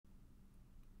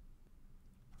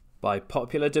By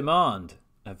popular demand,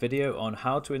 a video on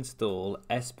how to install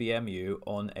SBEMU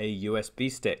on a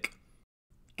USB stick.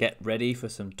 Get ready for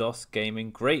some DOS gaming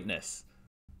greatness.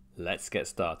 Let's get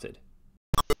started.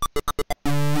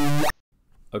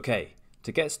 Okay,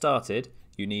 to get started,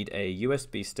 you need a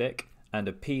USB stick and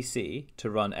a PC to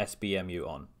run SBEMU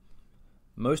on.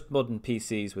 Most modern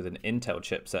PCs with an Intel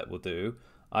chipset will do.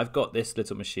 I've got this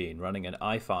little machine running an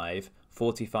i5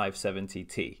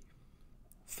 4570T.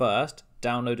 First,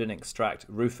 download and extract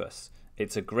Rufus.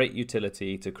 It's a great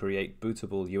utility to create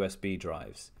bootable USB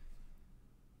drives.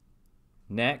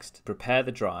 Next, prepare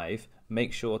the drive.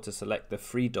 Make sure to select the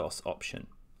FreeDOS option.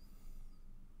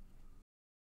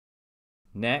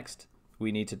 Next,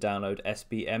 we need to download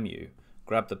SBEMU.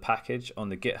 Grab the package on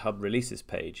the GitHub releases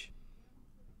page.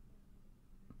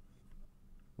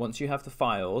 Once you have the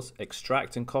files,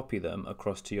 extract and copy them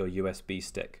across to your USB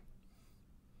stick.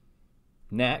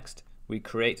 Next, we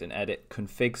create and edit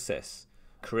CONFIG.SYS.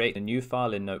 Create a new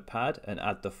file in Notepad and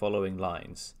add the following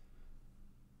lines.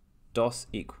 DOS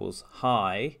equals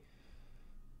hi,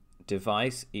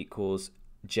 device equals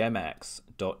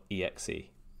jemmex.exe.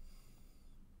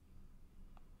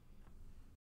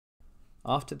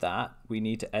 After that, we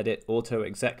need to edit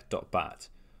AUTOEXEC.BAT.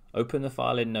 Open the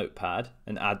file in Notepad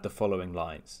and add the following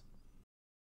lines.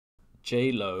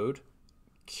 jload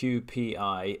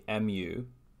qpiemu.dll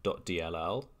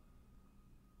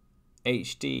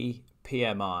hdpmi32i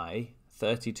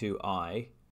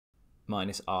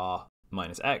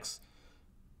 -r-x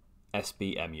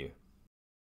SBEMU.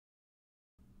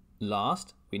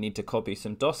 Last, we need to copy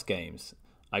some DOS games.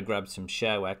 I grabbed some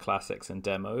shareware classics and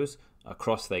demos.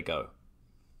 Across they go.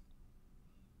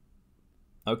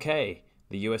 Okay,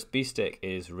 the USB stick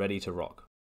is ready to rock.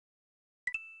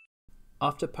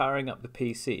 After powering up the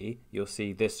PC, you'll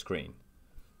see this screen.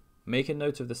 Make a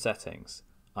note of the settings.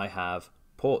 I have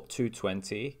port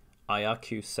 220,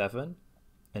 IRQ7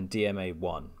 and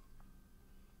DMA1.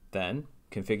 Then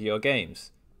configure your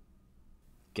games.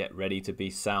 Get ready to be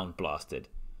sound blasted.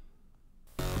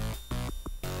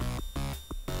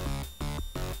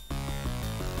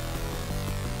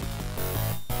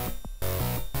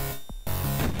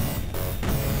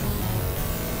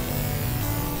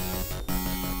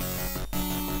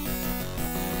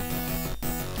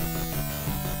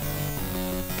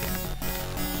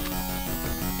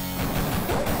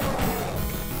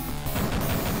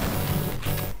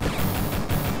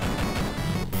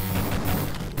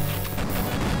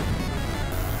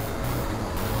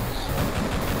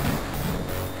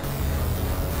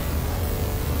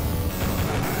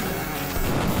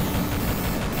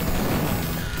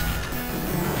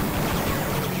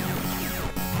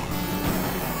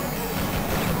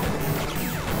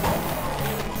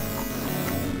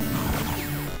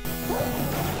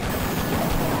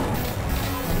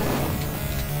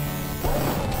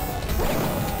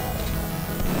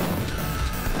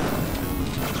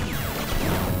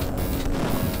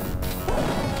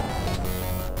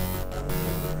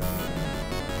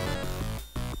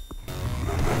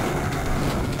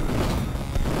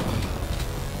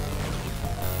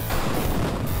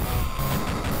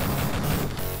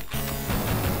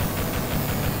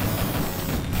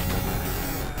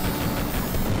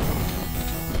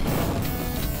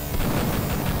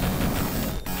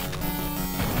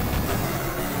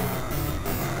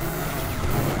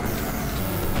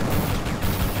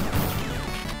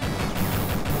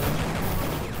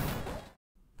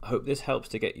 Hope this helps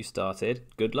to get you started.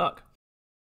 Good luck!